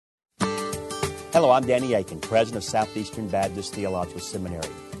Hello, I'm Danny Aiken, President of Southeastern Baptist Theological Seminary.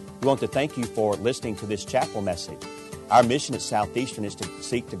 We want to thank you for listening to this chapel message. Our mission at Southeastern is to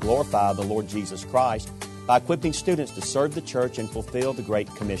seek to glorify the Lord Jesus Christ by equipping students to serve the church and fulfill the Great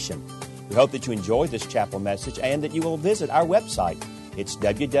Commission. We hope that you enjoy this chapel message and that you will visit our website. It's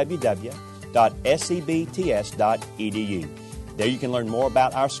www.sebts.edu. There you can learn more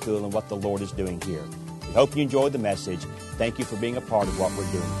about our school and what the Lord is doing here. We hope you enjoyed the message. Thank you for being a part of what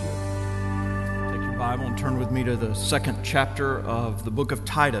we're doing here. Take your Bible and turn with me to the second chapter of the book of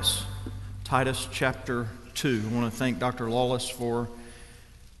Titus. Titus chapter 2. I want to thank Dr. Lawless for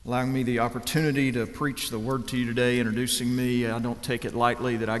allowing me the opportunity to preach the Word to you today, introducing me. I don't take it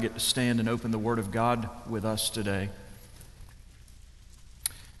lightly that I get to stand and open the Word of God with us today.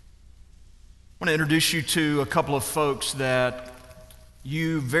 I want to introduce you to a couple of folks that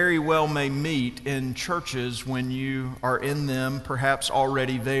you very well may meet in churches when you are in them, perhaps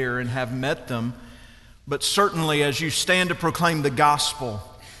already there and have met them, but certainly as you stand to proclaim the gospel.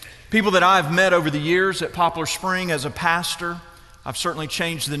 People that I've met over the years at Poplar Spring as a pastor. I've certainly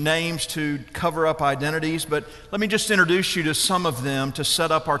changed the names to cover up identities, but let me just introduce you to some of them to set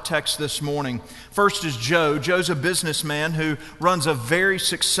up our text this morning. First is Joe. Joe's a businessman who runs a very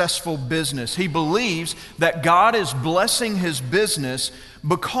successful business. He believes that God is blessing his business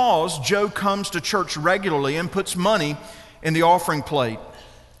because Joe comes to church regularly and puts money in the offering plate.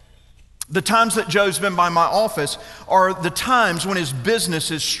 The times that Joe's been by my office are the times when his business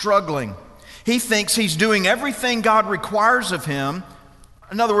is struggling. He thinks he's doing everything God requires of him.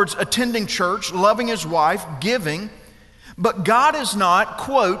 In other words, attending church, loving his wife, giving. But God is not,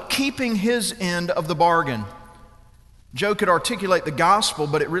 quote, keeping his end of the bargain. Joe could articulate the gospel,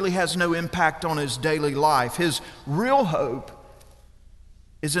 but it really has no impact on his daily life. His real hope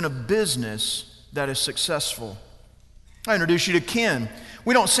is in a business that is successful. I introduce you to Ken.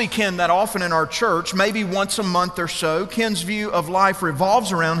 We don't see Ken that often in our church, maybe once a month or so. Ken's view of life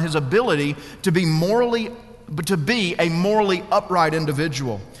revolves around his ability to be a morally upright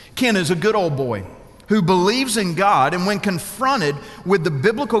individual. Ken is a good old boy who believes in God, and when confronted with the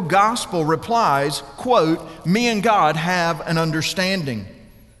biblical gospel replies, quote, "Me and God have an understanding."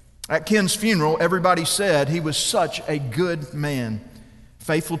 At Ken's funeral, everybody said he was such a good man,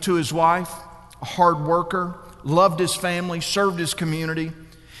 faithful to his wife, a hard worker, loved his family, served his community.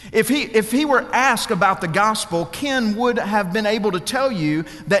 If he were asked about the gospel, Ken would have been able to tell you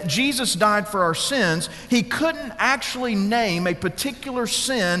that Jesus died for our sins. He couldn't actually name a particular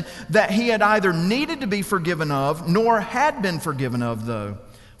sin that he had either needed to be forgiven of, nor had been forgiven of, though.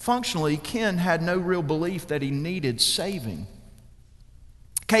 Functionally, Ken had no real belief that he needed saving.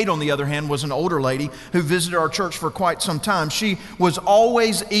 Kate, on the other hand, was an older lady who visited our church for quite some time. She was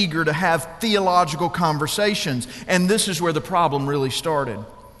always eager to have theological conversations, and this is where the problem really started.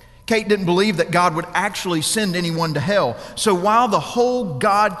 Kate didn't believe that God would actually send anyone to hell. So while the whole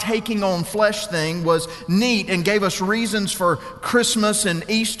God taking on flesh thing was neat and gave us reasons for Christmas and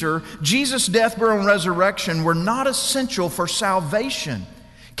Easter, Jesus' death, burial, and resurrection were not essential for salvation.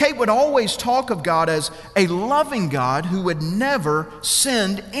 Kate would always talk of God as a loving God who would never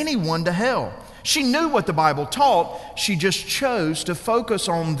send anyone to hell. She knew what the Bible taught. She just chose to focus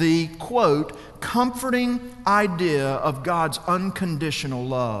on the, quote, comforting idea of God's unconditional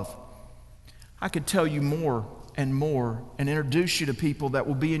love. I could tell you more and more and introduce you to people that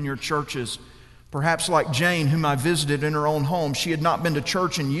will be in your churches. Perhaps like Jane, whom I visited in her own home. She had not been to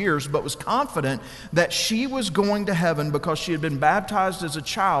church in years, but was confident that she was going to heaven because she had been baptized as a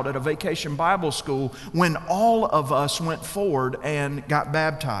child at a vacation Bible school when all of us went forward and got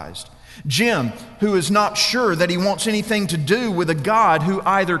baptized. Jim, who is not sure that he wants anything to do with a God who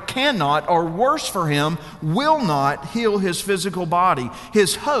either cannot, or worse for him, will not heal his physical body.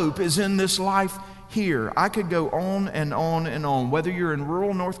 His hope is in this life here. I could go on and on and on. Whether you're in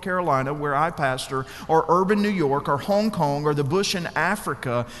rural North Carolina, where I pastor, or urban New York, or Hong Kong, or the bush in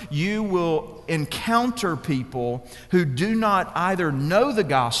Africa, you will encounter people who do not either know the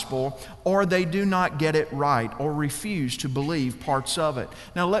gospel or they do not get it right or refuse to believe parts of it.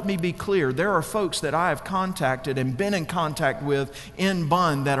 Now, let me be clear. There are folks that I have contacted and been in contact with in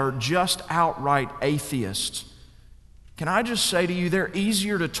Bunn that are just outright atheists. Can I just say to you, they're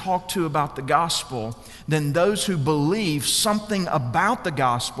easier to talk to about the gospel than those who believe something about the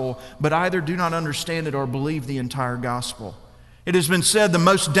gospel, but either do not understand it or believe the entire gospel. It has been said the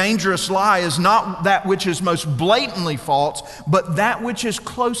most dangerous lie is not that which is most blatantly false, but that which is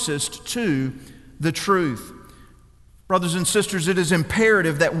closest to the truth. Brothers and sisters, it is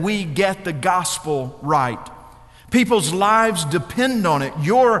imperative that we get the gospel right. People's lives depend on it.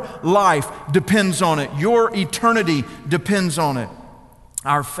 Your life depends on it. Your eternity depends on it.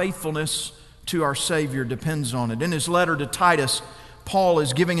 Our faithfulness to our Savior depends on it. In his letter to Titus, Paul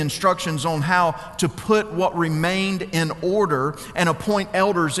is giving instructions on how to put what remained in order and appoint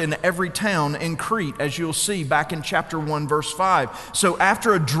elders in every town in Crete, as you'll see back in chapter 1, verse 5. So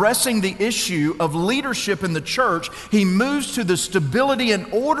after addressing the issue of leadership in the church, he moves to the stability and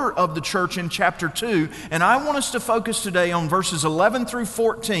order of the church in chapter 2. And I want us to focus today on verses 11 through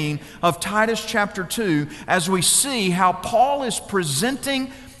 14 of Titus chapter 2 as we see how Paul is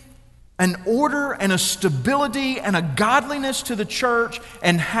presenting an order and a stability and a godliness to the church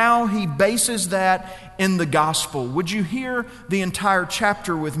and how he bases that in the gospel. Would you hear the entire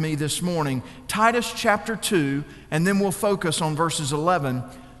chapter with me this morning? Titus chapter 2, and then we'll focus on verses 11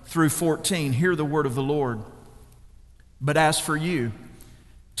 through 14. Hear the word of the Lord. But as for you,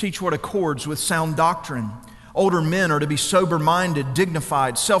 teach what accords with sound doctrine. Older men are to be sober-minded,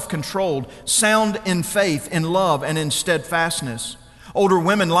 dignified, self-controlled, sound in faith, in love, and in steadfastness. Older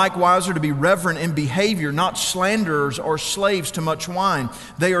women likewise are to be reverent in behavior, not slanderers or slaves to much wine.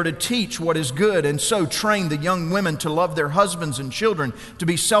 They are to teach what is good, and so train the young women to love their husbands and children, to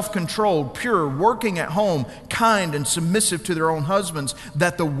be self-controlled, pure, working at home, kind and submissive to their own husbands,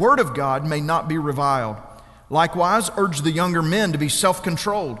 that the word of God may not be reviled. Likewise, urge the younger men to be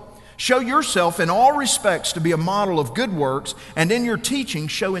self-controlled. Show yourself in all respects to be a model of good works, and in your teaching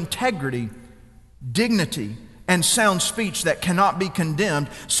show integrity, dignity, and sound speech that cannot be condemned,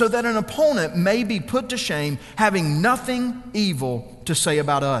 so that an opponent may be put to shame, having nothing evil to say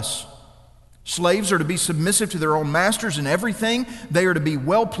about us. Slaves are to be submissive to their own masters in everything. They are to be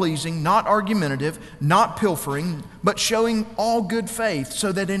well-pleasing, not argumentative, not pilfering, but showing all good faith,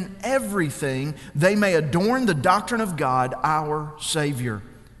 so that in everything they may adorn the doctrine of God, our Savior.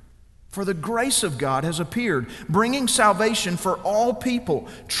 For the grace of God has appeared, bringing salvation for all people,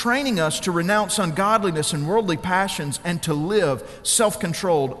 training us to renounce ungodliness and worldly passions, and to live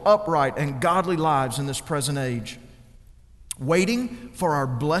self-controlled, upright, and godly lives in this present age, waiting for our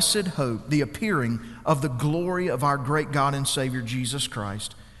blessed hope, the appearing of the glory of our great God and Savior Jesus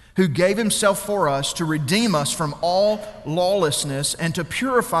Christ, who gave himself for us to redeem us from all lawlessness and to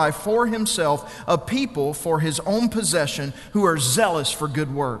purify for himself a people for his own possession who are zealous for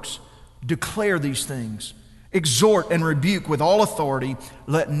good works. Declare these things, exhort and rebuke with all authority.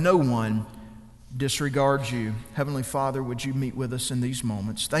 Let no one disregard you. Heavenly Father, would you meet with us in these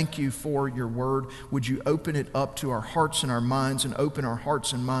moments? Thank you for your word. Would you open it up to our hearts and our minds, and open our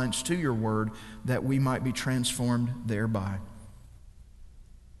hearts and minds to your word, that we might be transformed thereby.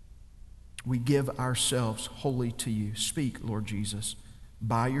 We give ourselves wholly to you. Speak, Lord Jesus,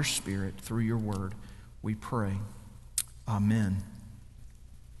 by your Spirit, through your word, we pray. Amen.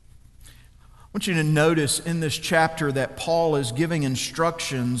 I want you to notice in this chapter that Paul is giving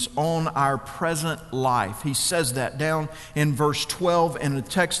instructions on our present life. He says that down in verse 12 in the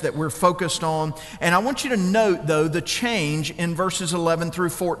text that we're focused on. And I want you to note, though, the change in verses 11 through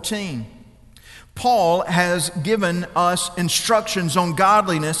 14. Paul has given us instructions on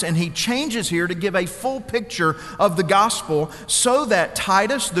godliness, and he changes here to give a full picture of the gospel so that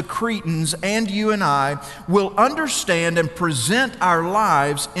Titus, the Cretans, and you and I will understand and present our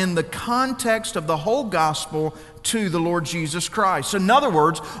lives in the context of the whole gospel to the Lord Jesus Christ. In other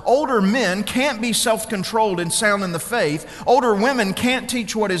words, older men can't be self-controlled and sound in the faith. Older women can't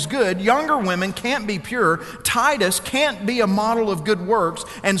teach what is good. Younger women can't be pure. Titus can't be a model of good works.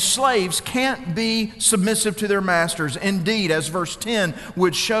 And slaves can't be submissive to their masters. Indeed, as verse 10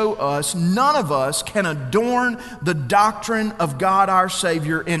 would show us, none of us can adorn the doctrine of God our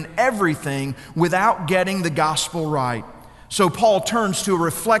Savior in everything without getting the gospel right. So Paul turns to a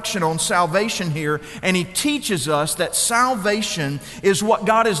reflection on salvation here, and he teaches us that salvation is what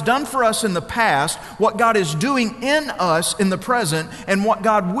God has done for us in the past, what God is doing in us in the present, and what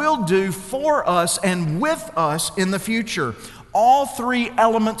God will do for us and with us in the future. All three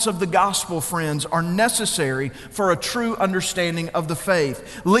elements of the gospel, friends, are necessary for a true understanding of the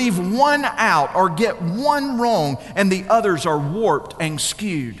faith. Leave one out or get one wrong, and the others are warped and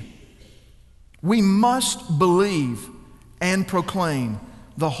skewed. We must believe and proclaim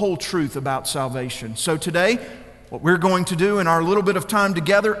the whole truth about salvation. So today, what we're going to do in our little bit of time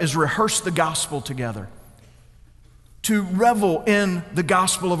together is rehearse the gospel together, to revel in the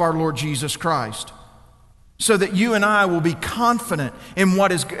gospel of our Lord Jesus Christ, so that you and I will be confident in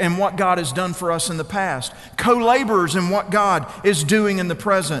what God has done for us in the past, co-laborers in what God is doing in the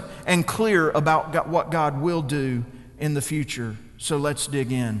present, and clear about what God will do in the future. So let's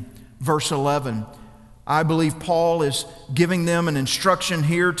dig in. Verse 11. I believe Paul is giving them an instruction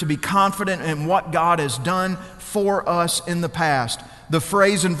here to be confident in what God has done for us in the past. the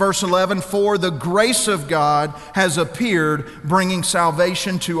phrase in verse 11, "For the grace of God has appeared, bringing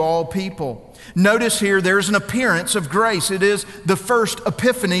salvation to all people." Notice here there's an appearance of grace. It is the first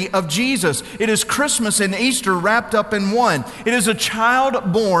epiphany of Jesus. It is Christmas and Easter wrapped up in one. It is a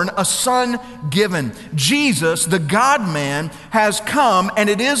child born, a son given. Jesus, the God-man, has come, and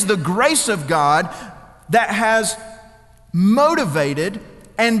it is the grace of God that has motivated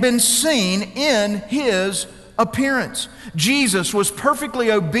and been seen in His appearance. Jesus was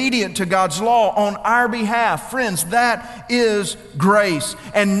perfectly obedient to God's law on our behalf. Friends, that is grace.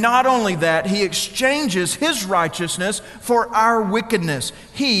 And not only that, He exchanges His righteousness for our wickedness.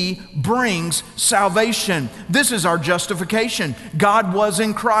 He brings salvation. This is our justification. God was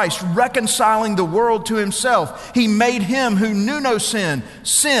in Christ, reconciling the world to Himself. He made Him who knew no sin,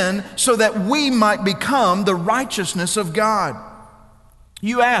 sin so that we might become the righteousness of God.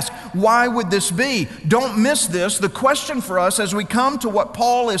 You ask, why would this be? Don't miss this. The question for us as we come to what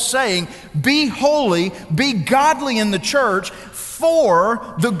Paul is saying, be holy, be godly in the church,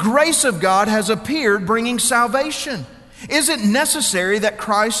 for the grace of God has appeared bringing salvation. Is it necessary that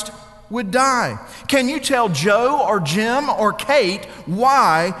Christ would die? Can you tell Joe or Jim or Kate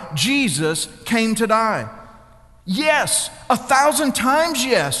why Jesus came to die? Yes, 1,000 times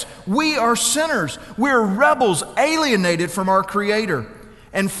yes. We are sinners. We're rebels, alienated from our Creator.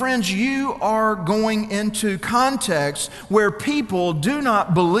 And friends, you are going into contexts where people do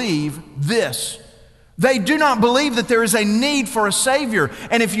not believe this. They do not believe that there is a need for a Savior.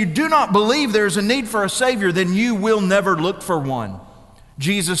 And if you do not believe there is a need for a Savior, then you will never look for one.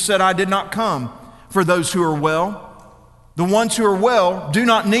 Jesus said, "I did not come for those who are well. The ones who are well do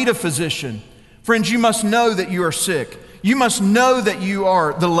not need a physician." Friends, you must know that you are sick. You must know that you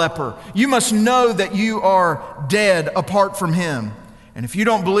are the leper. You must know that you are dead apart from Him. And if you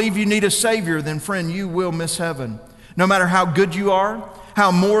don't believe you need a Savior, then friend, you will miss heaven. No matter how good you are,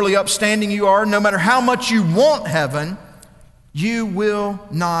 how morally upstanding you are, no matter how much you want heaven, you will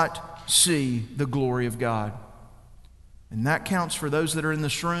not see the glory of God. And that counts for those that are in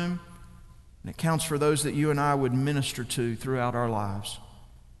this room, and it counts for those that you and I would minister to throughout our lives.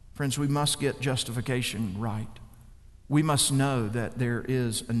 Friends, we must get justification right. We must know that there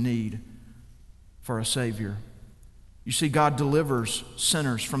is a need for a Savior. You see, God delivers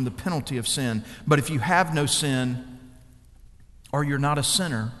sinners from the penalty of sin. But if you have no sin, or you're not a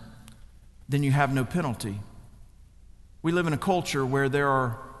sinner, then you have no penalty. We live in a culture where there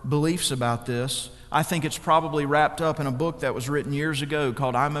are beliefs about this. I think it's probably wrapped up in a book that was written years ago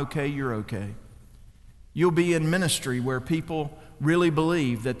called "I'm Okay, You're Okay." You'll be in ministry where people really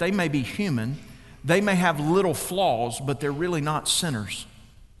believe that they may be human, they may have little flaws, but they're really not sinners.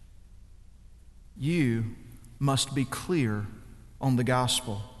 You must be clear on the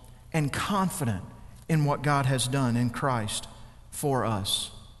gospel and confident in what God has done in Christ for us.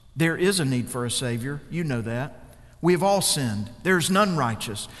 There is a need for a Savior. You know that. We have all sinned. There is none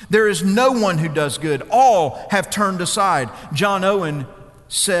righteous. There is no one who does good. All have turned aside. John Owen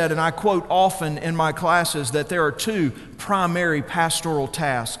said, and I quote often in my classes, that there are two primary pastoral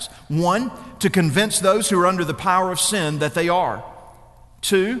tasks. One, to convince those who are under the power of sin that they are.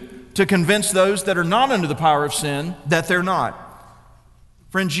 Two, to convince those that are not under the power of sin that they're not.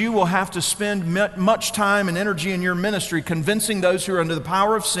 Friends, you will have to spend much time and energy in your ministry convincing those who are under the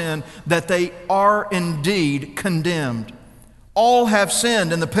power of sin that they are indeed condemned. All have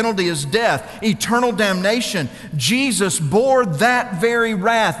sinned, and the penalty is death, eternal damnation. Jesus bore that very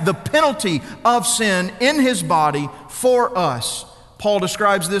wrath, the penalty of sin in His body for us. Paul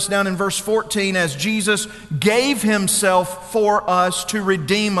describes this down in verse 14 as Jesus gave Himself for us to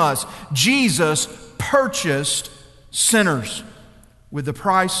redeem us. Jesus purchased sinners with the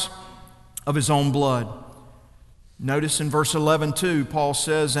price of His own blood. Notice in verse 11 too, Paul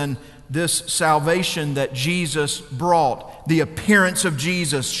says, and this salvation that Jesus brought, the appearance of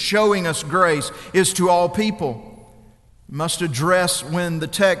Jesus showing us grace, is to all people. We must address when the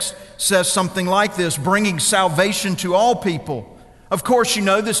text says something like this, bringing salvation to all people. Of course, you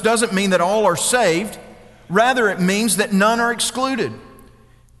know, this doesn't mean that all are saved. Rather, it means that none are excluded.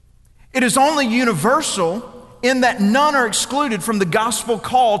 It is only universal in that none are excluded from the gospel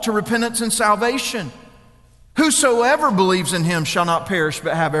call to repentance and salvation. Whosoever believes in Him shall not perish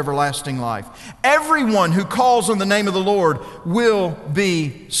but have everlasting life. Everyone who calls on the name of the Lord will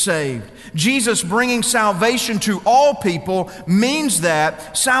be saved. Jesus bringing salvation to all people means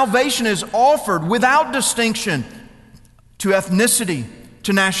that salvation is offered without distinction to ethnicity,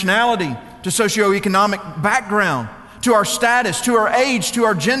 to nationality, to socioeconomic background, to our status, to our age, to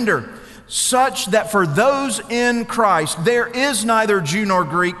our gender. such that for those in Christ there is neither Jew nor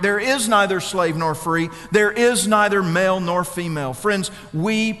Greek, there is neither slave nor free, there is neither male nor female. Friends,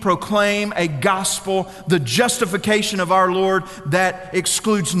 we proclaim a gospel, the justification of our Lord that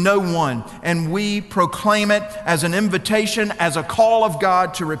excludes no one. And we proclaim it as an invitation, as a call of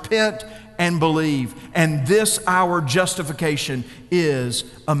God to repent and believe. And this, our justification, is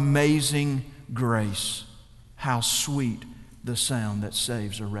amazing grace. How sweet the sound that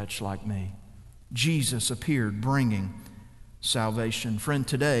saves a wretch like me. Jesus appeared bringing salvation. Friend,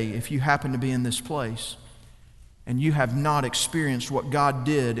 today, if you happen to be in this place and you have not experienced what God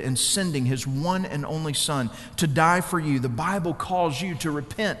did in sending His one and only Son to die for you, the Bible calls you to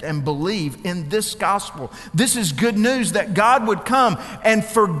repent and believe in this gospel. This is good news that God would come and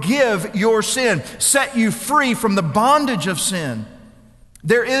forgive your sin, set you free from the bondage of sin.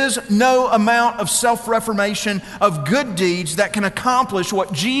 There is no amount of self-reformation, of good deeds that can accomplish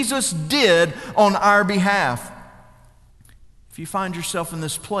what Jesus did on our behalf. If you find yourself in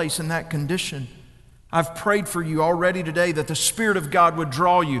this place, in that condition, I've prayed for you already today that the Spirit of God would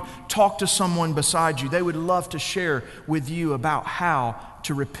draw you. Talk to someone beside you. They would love to share with you about how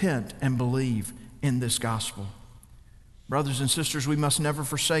to repent and believe in this gospel. Brothers and sisters, we must never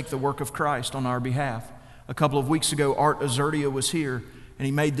forsake the work of Christ on our behalf. A couple of weeks ago, Art Azurdia was here, and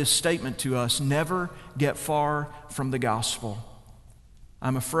he made this statement to us: never get far from the gospel.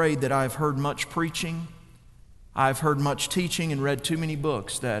 I'm afraid that I've heard much preaching, I've heard much teaching, and read too many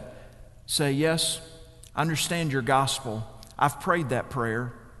books that say, yes, I understand your gospel, I've prayed that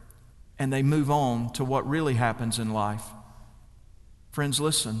prayer, and they move on to what really happens in life. Friends,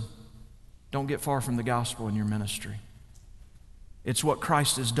 listen, don't get far from the gospel in your ministry. It's what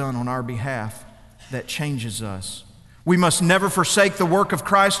Christ has done on our behalf that changes us. We must never forsake the work of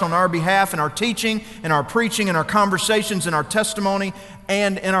Christ on our behalf in our teaching, in our preaching, in our conversations, in our testimony,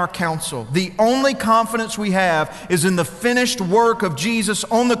 and in our counsel. The only confidence we have is in the finished work of Jesus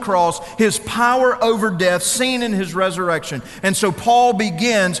on the cross, His power over death seen in His resurrection. And so Paul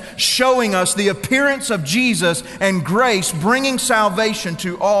begins showing us the appearance of Jesus and grace bringing salvation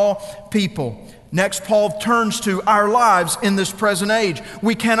to all people. Next, Paul turns to our lives in this present age.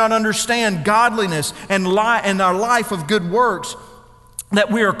 We cannot understand godliness and our life of good works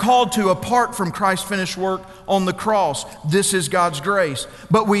that we are called to apart from Christ's finished work on the cross. This is God's grace.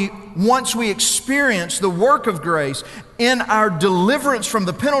 But once we experience the work of grace in our deliverance from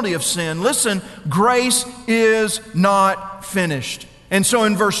the penalty of sin, listen, grace is not finished. And so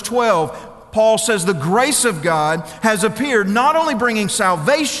in verse 12, Paul says the grace of God has appeared, not only bringing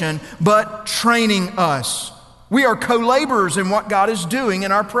salvation, but training us. We are co-laborers in what God is doing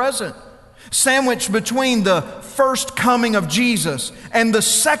in our present. Sandwiched between the first coming of Jesus and the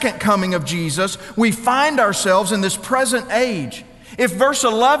second coming of Jesus, we find ourselves in this present age. If verse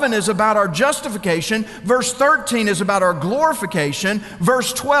 11 is about our justification, verse 13 is about our glorification,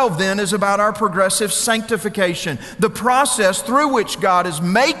 verse 12 then is about our progressive sanctification, the process through which God is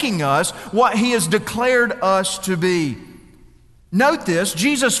making us what He has declared us to be. Note this,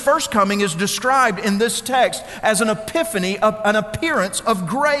 Jesus' first coming is described in this text as an epiphany, an appearance of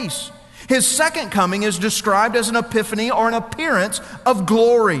grace. His second coming is described as an epiphany or an appearance of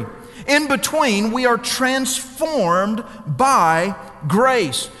glory. In between, we are transformed by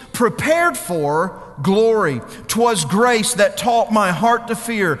grace, prepared for glory. 'Twas grace that taught my heart to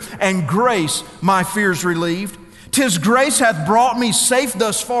fear, and grace my fears relieved. 'Tis grace hath brought me safe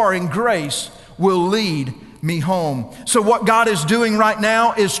thus far, and grace will lead me home. So what God is doing right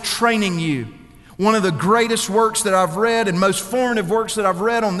now is training you. One of the greatest works that I've read and most formative works that I've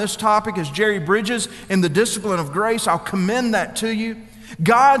read on this topic is Jerry Bridges in The Discipline of Grace. I'll commend that to you.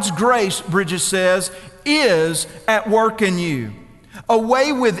 God's grace, Bridges says, is at work in you.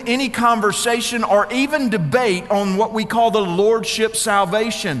 Away with any conversation or even debate on what we call the Lordship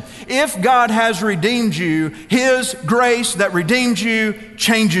salvation. If God has redeemed you, His grace that redeemed you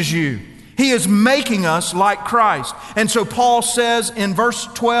changes you. He is making us like Christ. And so Paul says in verse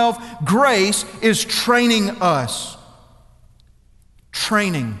 12, grace is training us.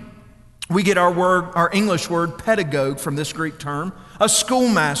 Training. We get our English word pedagogue from this Greek term. A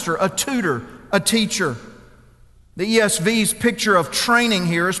schoolmaster, a tutor, a teacher. The ESV's picture of training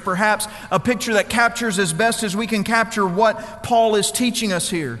here is perhaps a picture that captures as best as we can capture what Paul is teaching us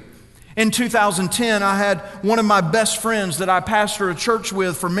here. In 2010, I had one of my best friends that I pastored a church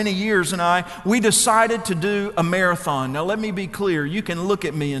with for many years, and we decided to do a marathon. Now let me be clear, you can look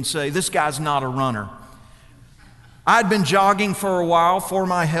at me and say, this guy's not a runner. I'd been jogging for a while for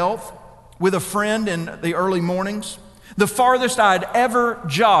my health with a friend in the early mornings. The farthest I'd ever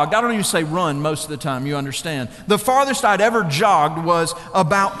jogged, I don't even say run most of the time, you understand. The farthest I'd ever jogged was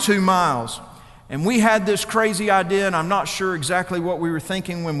about 2 miles. And we had this crazy idea, and I'm not sure exactly what we were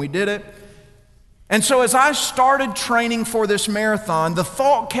thinking when we did it. And so as I started training for this marathon, the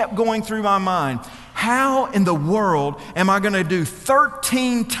thought kept going through my mind, how in the world am I going to do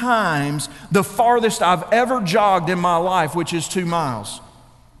 13 times the farthest I've ever jogged in my life, which is 2 miles?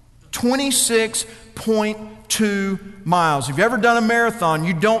 26.2 miles. If you've ever done a marathon,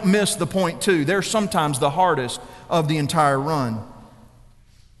 you don't miss the 0.2. They're sometimes the hardest of the entire run.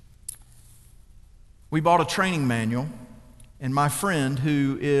 We bought a training manual, and my friend,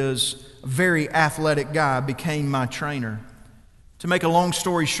 who is a very athletic guy, became my trainer. To make a long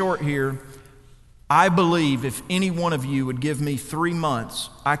story short here, I believe if any one of you would give me 3 months,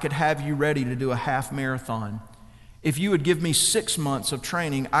 I could have you ready to do a half marathon. If you would give me 6 months of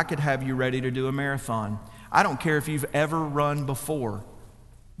training, I could have you ready to do a marathon. I don't care if you've ever run before,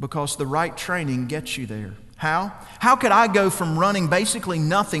 because the right training gets you there. How? How could I go from running basically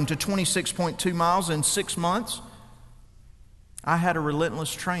nothing to 26.2 miles in 6 months? I had a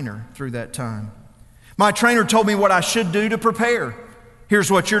relentless trainer through that time. My trainer told me what I should do to prepare. Here's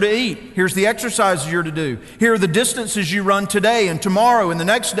what you're to eat. Here's the exercises you're to do. Here are the distances you run today and tomorrow and the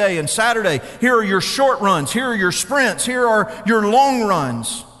next day and Saturday. Here are your short runs. Here are your sprints. Here are your long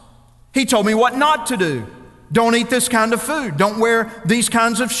runs. He told me what not to do. Don't eat this kind of food. Don't wear these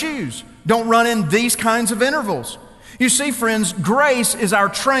kinds of shoes. Don't run in these kinds of intervals. You see, friends, grace is our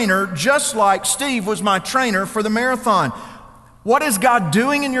trainer, just like Steve was my trainer for the marathon. What is God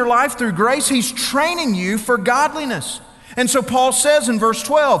doing in your life through grace? He's training you for godliness. And so Paul says in verse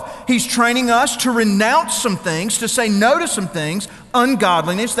 12, he's training us to renounce some things, to say no to some things,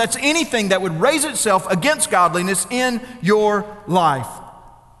 ungodliness. That's anything that would raise itself against godliness in your life.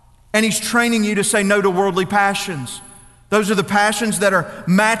 And he's training you to say no to worldly passions. Those are the passions that are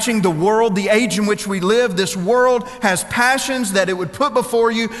matching the world, the age in which we live. This world has passions that it would put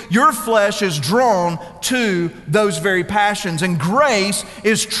before you. Your flesh is drawn to those very passions, and grace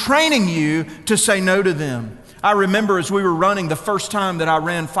is training you to say no to them. I remember as we were running the first time that I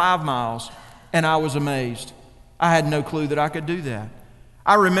ran 5 miles, and I was amazed. I had no clue that I could do that.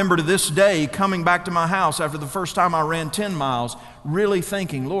 I remember to this day coming back to my house after the first time I ran 10 miles, really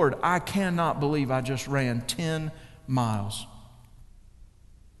thinking, Lord, I cannot believe I just ran 10 miles.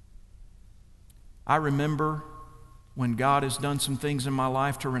 I remember when God has done some things in my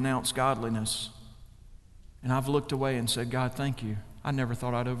life to renounce godliness, and I've looked away and said, God, thank you. I never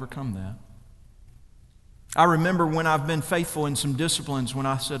thought I'd overcome that. I remember when I've been faithful in some disciplines when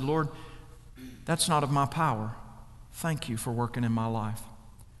I said, Lord, that's not of my power. Thank you for working in my life.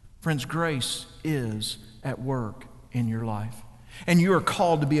 Friends, grace is at work in your life, and you are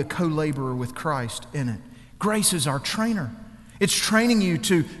called to be a co-laborer with Christ in it. Grace is our trainer. It's training you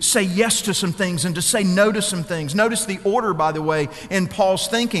to say yes to some things and to say no to some things. Notice the order, by the way, in Paul's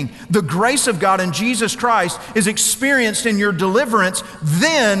thinking. The grace of God in Jesus Christ is experienced in your deliverance.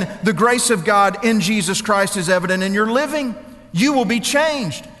 Then the grace of God in Jesus Christ is evident in your living. You will be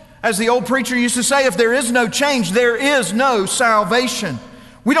changed. As the old preacher used to say, if there is no change, there is no salvation.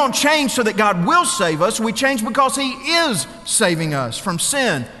 We don't change so that God will save us. We change because He is saving us from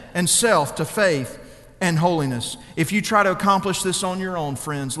sin and self to faith and holiness. If you try to accomplish this on your own,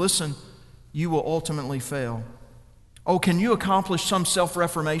 friends, listen, you will ultimately fail. Oh, can you accomplish some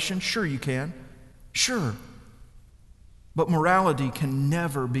self-reformation? Sure you can. Sure. But morality can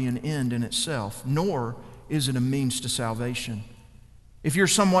never be an end in itself, nor is it a means to salvation. If you're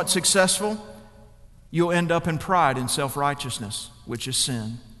somewhat successful, you'll end up in pride and self-righteousness, which is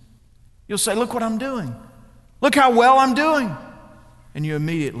sin. You'll say, look what I'm doing. Look how well I'm doing. And you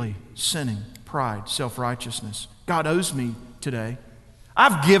immediately sinning. Pride, self-righteousness. God owes me today.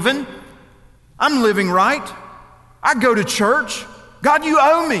 I've given. I'm living right. I go to church. God, you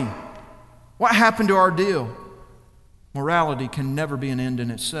owe me. What happened to our deal? Morality can never be an end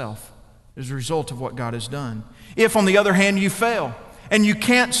in itself as a result of what God has done. If, on the other hand, you fail and you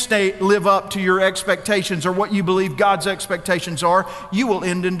can't live up to your expectations or what you believe God's expectations are, you will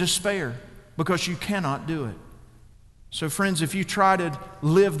end in despair because you cannot do it. So friends, if you try to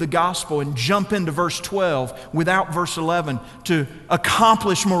live the gospel and jump into verse 12 without verse 11 to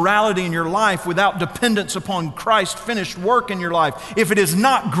accomplish morality in your life without dependence upon Christ's finished work in your life, if it is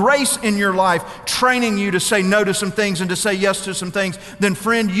not grace in your life training you to say no to some things and to say yes to some things, then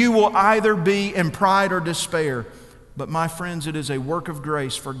friend, you will either be in pride or despair. But my friends, it is a work of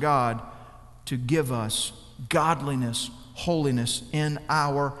grace for God to give us godliness, holiness in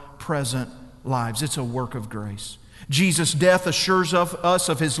our present lives. It's a work of grace. Jesus' death assures us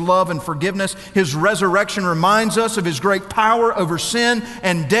of His love and forgiveness. His resurrection reminds us of His great power over sin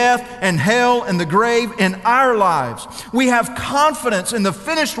and death and hell and the grave in our lives. We have confidence in the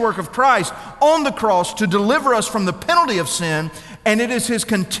finished work of Christ on the cross to deliver us from the penalty of sin, and it is His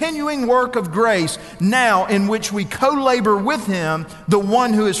continuing work of grace now in which we co-labor with Him, the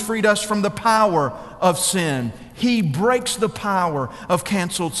one who has freed us from the power of sin. He breaks the power of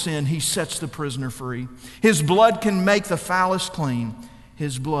canceled sin. He sets the prisoner free. His blood can make the foulest clean.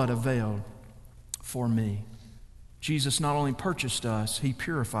 His blood availed for me. Jesus not only purchased us, He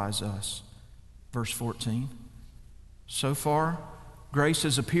purifies us. Verse 14. So far, grace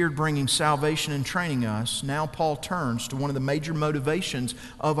has appeared bringing salvation and training us. Now Paul turns to one of the major motivations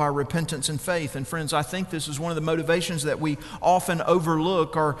of our repentance and faith. And friends, I think this is one of the motivations that we often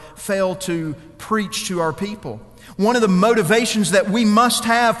overlook or fail to preach to our people. One of the motivations that we must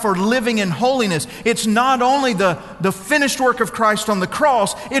have for living in holiness, it's not only the finished work of Christ on the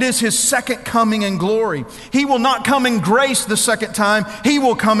cross, it is His second coming in glory. He will not come in grace the second time, He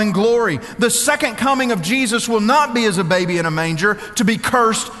will come in glory. The second coming of Jesus will not be as a baby in a manger to be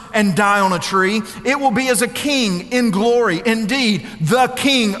cursed and die on a tree. It will be as a king in glory. Indeed, the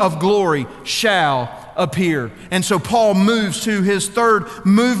King of glory shall appear. And so Paul moves to his third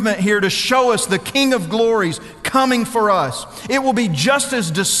movement here to show us the King of glories coming for us. It will be just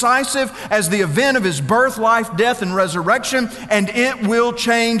as decisive as the event of His birth, life, death, and resurrection, and it will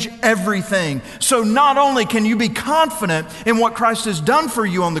change everything. So not only can you be confident in what Christ has done for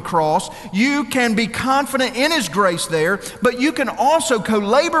you on the cross, you can be confident in His grace there, but you can also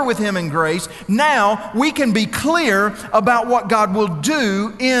co-labor with Him in grace. Now we can be clear about what God will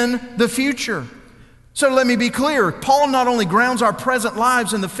do in the future. So let me be clear. Paul not only grounds our present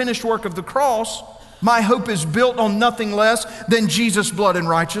lives in the finished work of the cross. My hope is built on nothing less than Jesus' blood and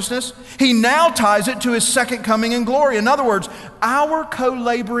righteousness. He now ties it to His second coming in glory. In other words, our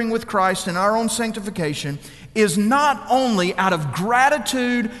co-laboring with Christ in our own sanctification is not only out of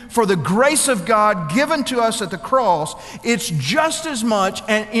gratitude for the grace of God given to us at the cross, it's just as much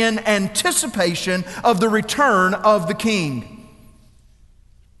in anticipation of the return of the King.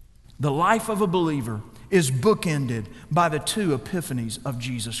 The life of a believer is bookended by the two epiphanies of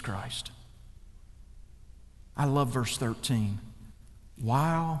Jesus Christ. I love verse 13.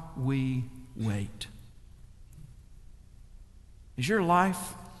 While we wait. Is your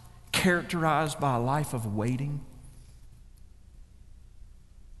life characterized by a life of waiting?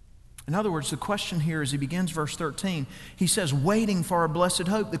 In other words, the question here as he begins verse 13, he says, waiting for our blessed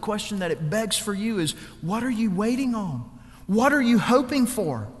hope. The question that it begs for you is, what are you waiting on? What are you hoping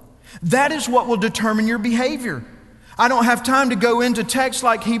for? That is what will determine your behavior. I don't have time to go into texts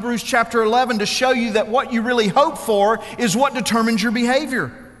like Hebrews chapter 11 to show you that what you really hope for is what determines your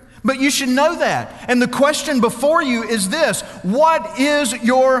behavior. But you should know that. And the question before you is this: what is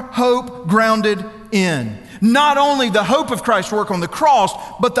your hope grounded in? Not only the hope of Christ's work on the cross,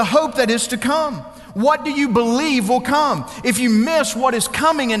 but the hope that is to come. What do you believe will come? If you miss what is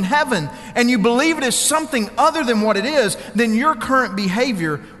coming in heaven and you believe it is something other than what it is, then your current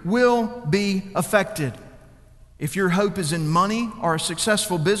behavior will be affected. If your hope is in money or a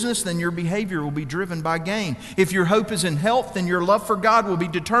successful business, then your behavior will be driven by gain. If your hope is in health, then your love for God will be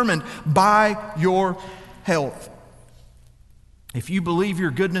determined by your health. If you believe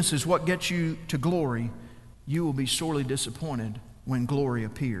your goodness is what gets you to glory, you will be sorely disappointed when glory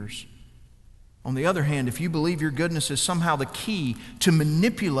appears. On the other hand, if you believe your goodness is somehow the key to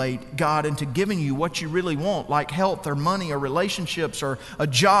manipulate God into giving you what you really want, like health or money or relationships or a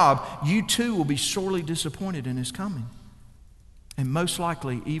job, you too will be sorely disappointed in His coming. And most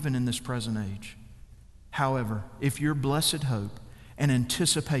likely even in this present age. However, if your blessed hope and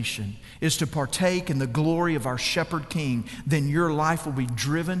anticipation is to partake in the glory of our Shepherd King, then your life will be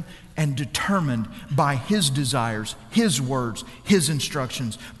driven and determined by His desires, His words, His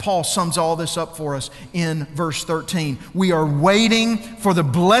instructions. Paul sums all this up for us in verse 13. We are waiting for the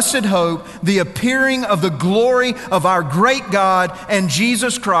blessed hope, the appearing of the glory of our great God and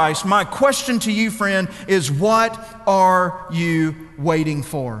Jesus Christ. My question to you, friend, is what are you waiting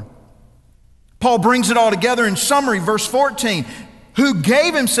for? Paul brings it all together in summary, verse 14. Who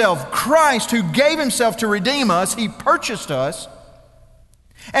gave Himself, Christ, who gave Himself to redeem us, He purchased us.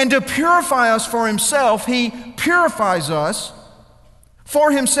 And to purify us for Himself, He purifies us for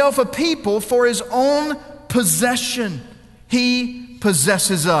Himself a people for His own possession. He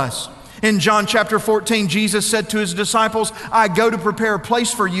possesses us. In John chapter 14, Jesus said to His disciples, I go to prepare a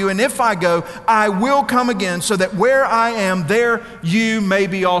place for you, and if I go, I will come again, so that where I am, there you may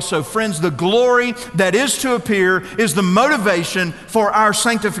be also. Friends, the glory that is to appear is the motivation for our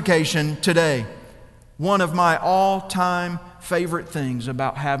sanctification today. One of my all-time favorite things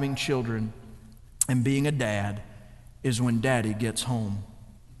about having children and being a dad is when Daddy gets home.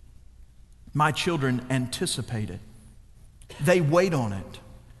 My children anticipate it. They wait on it.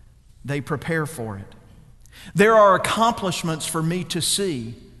 They prepare for it. There are accomplishments for me to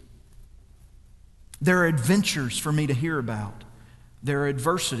see. There are adventures for me to hear about. There are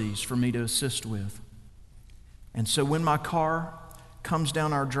adversities for me to assist with. And so when my car comes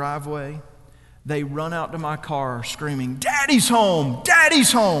down our driveway, they run out to my car screaming, "Daddy's home!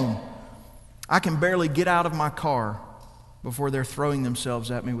 Daddy's home!" I can barely get out of my car before they're throwing themselves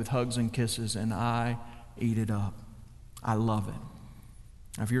at me with hugs and kisses, and I eat it up. I love it.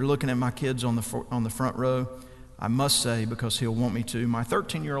 Now, if you're looking at my kids on the front row, I must say, because he'll want me to, my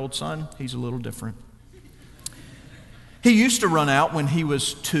 13-year-old son, he's a little different. He used to run out when he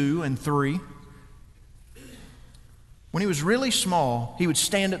was 2 and 3. When he was really small, he would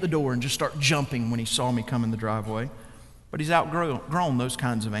stand at the door and just start jumping when he saw me come in the driveway. But he's outgrown those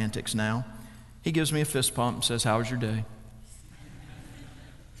kinds of antics now. He gives me a fist pump and says, "How was your day?"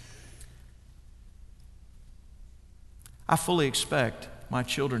 I fully expect my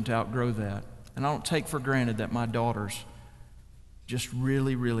children to outgrow that. And I don't take for granted that my daughters just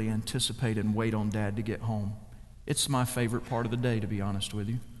really, really anticipate and wait on Dad to get home. It's my favorite part of the day, to be honest with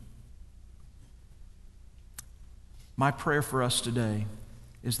you. My prayer for us today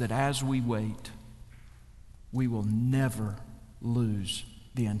is that as we wait, we will never lose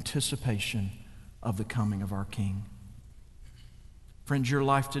the anticipation of the coming of our King. Friends, your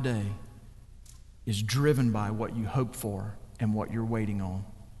life today is driven by what you hope for and what you're waiting on.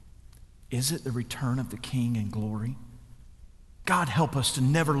 Is it the return of the King in glory? God, help us to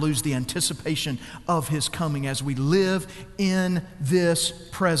never lose the anticipation of His coming as we live in this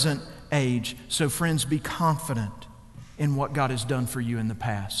present age. So friends, be confident in what God has done for you in the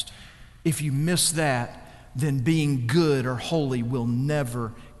past. If you miss that, then being good or holy will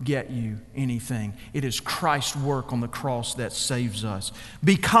never get you anything. It is Christ's work on the cross that saves us.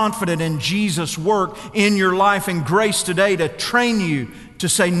 Be confident in Jesus' work in your life and grace today to train you to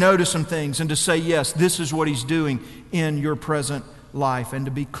say no to some things and to say, yes, this is what He's doing in your present life, and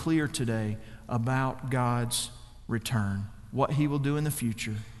to be clear today about God's return, what He will do in the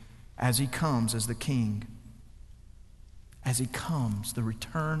future as He comes as the King. As He comes, the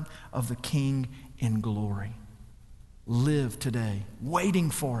return of the King in glory. Live today,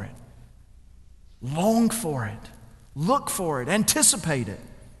 waiting for it. Long for it. Look for it. Anticipate it.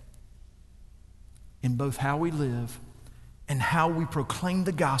 In both how we live and how we proclaim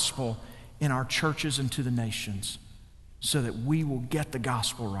the gospel in our churches and to the nations, so that we will get the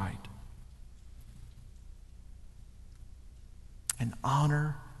gospel right. And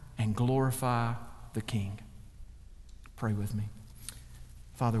honor and glorify the King. Pray with me.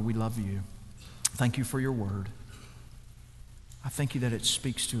 Father, we love You. Thank You for Your word. I thank You that it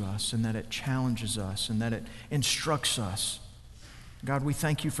speaks to us and that it challenges us and that it instructs us. God, we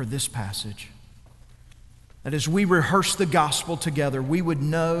thank You for this passage. That as we rehearse the gospel together, we would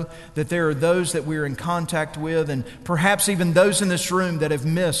know that there are those that we're in contact with, and perhaps even those in this room that have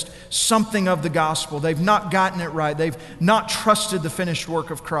missed something of the gospel. They've not gotten it right. They've not trusted the finished work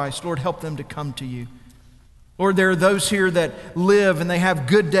of Christ. Lord, help them to come to You. Lord, there are those here that live and they have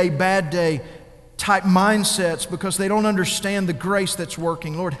good day, bad day type mindsets because they don't understand the grace that's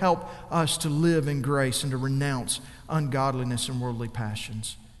working. Lord, help us to live in grace and to renounce ungodliness and worldly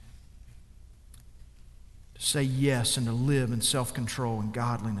passions. To say yes and to live in self-control and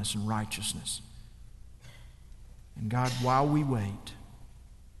godliness and righteousness. And God, while we wait,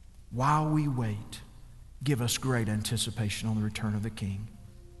 give us great anticipation on the return of the King.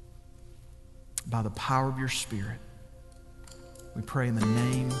 By the power of Your Spirit, we pray in the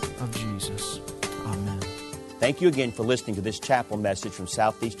name of Jesus. Amen. Thank you again for listening to this chapel message from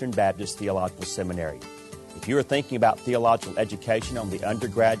Southeastern Baptist Theological Seminary. If you are thinking about theological education on the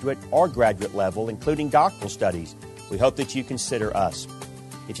undergraduate or graduate level, including doctoral studies, we hope that you consider us.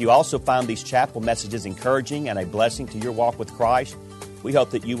 If you also find these chapel messages encouraging and a blessing to your walk with Christ, we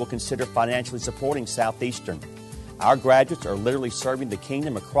hope that you will consider financially supporting Southeastern. Our graduates are literally serving the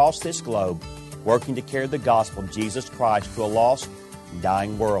kingdom across this globe, working to carry the gospel of Jesus Christ to a lost and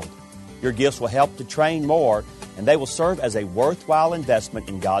dying world. Your gifts will help to train more, and they will serve as a worthwhile investment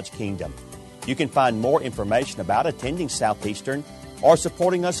in God's kingdom. You can find more information about attending Southeastern or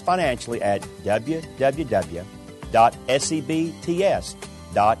supporting us financially at www.sebts.edu.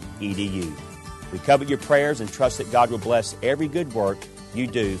 We covet your prayers and trust that God will bless every good work you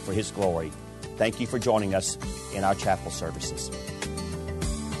do for His glory. Thank you for joining us in our chapel services.